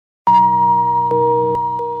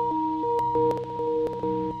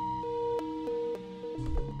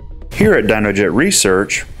Here at Dynojet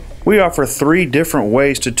Research, we offer 3 different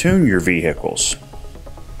ways to tune your vehicles: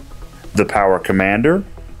 the Power Commander,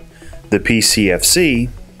 the PCFC,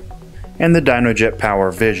 and the Dynojet Power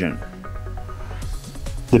Vision.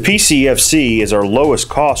 The PCFC is our lowest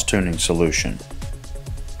cost tuning solution.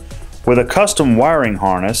 With a custom wiring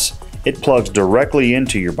harness, it plugs directly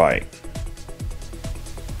into your bike.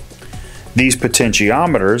 These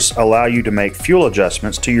potentiometers allow you to make fuel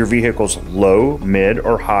adjustments to your vehicle's low, mid,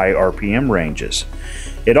 or high RPM ranges.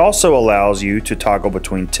 It also allows you to toggle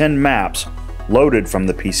between 10 maps loaded from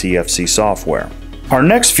the PCFC software. Our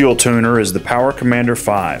next fuel tuner is the Power Commander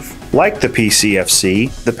 5. Like the PCFC,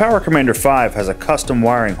 the Power Commander 5 has a custom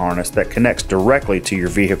wiring harness that connects directly to your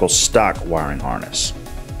vehicle's stock wiring harness.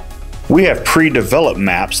 We have pre-developed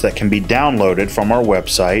maps that can be downloaded from our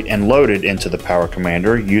website and loaded into the Power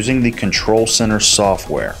Commander using the Control Center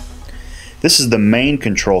software. This is the main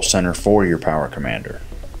control center for your Power Commander.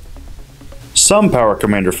 Some Power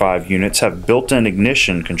Commander 5 units have built-in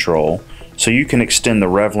ignition control, so you can extend the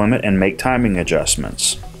rev limit and make timing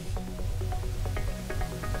adjustments.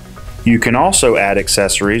 You can also add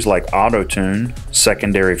accessories like Auto Tune,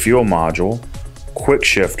 secondary fuel module, quick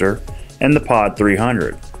shifter, and the Pod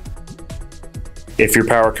 300. If your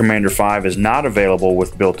Power Commander 5 is not available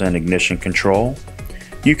with built-in ignition control,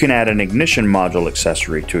 you can add an ignition module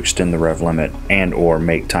accessory to extend the rev limit and/or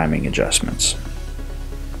make timing adjustments.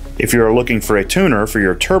 If you are looking for a tuner for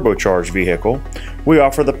your turbocharged vehicle, we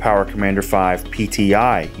offer the Power Commander 5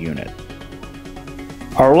 PTI unit.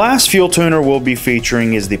 Our last fuel tuner we'll be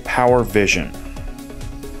featuring is the Power Vision.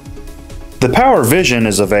 The Power Vision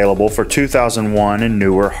is available for 2001 and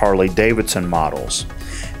newer Harley-Davidson models.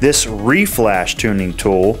 This reflash tuning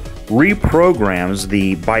tool reprograms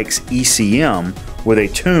the bike's ECM with a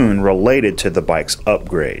tune related to the bike's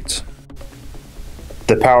upgrades.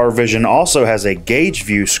 The Power Vision also has a gauge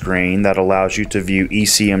view screen that allows you to view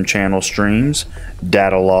ECM channel streams,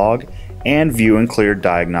 data log, and view and clear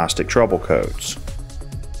diagnostic trouble codes.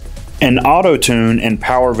 An Auto Tune and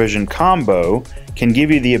Power Vision combo can give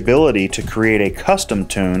you the ability to create a custom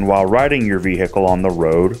tune while riding your vehicle on the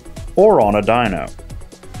road or on a dyno.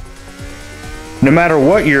 No matter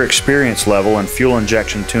what your experience level in fuel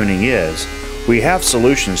injection tuning is, we have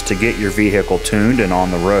solutions to get your vehicle tuned and on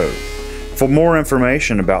the road. For more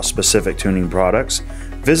information about specific tuning products,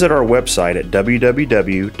 visit our website at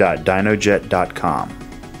www.dynojet.com.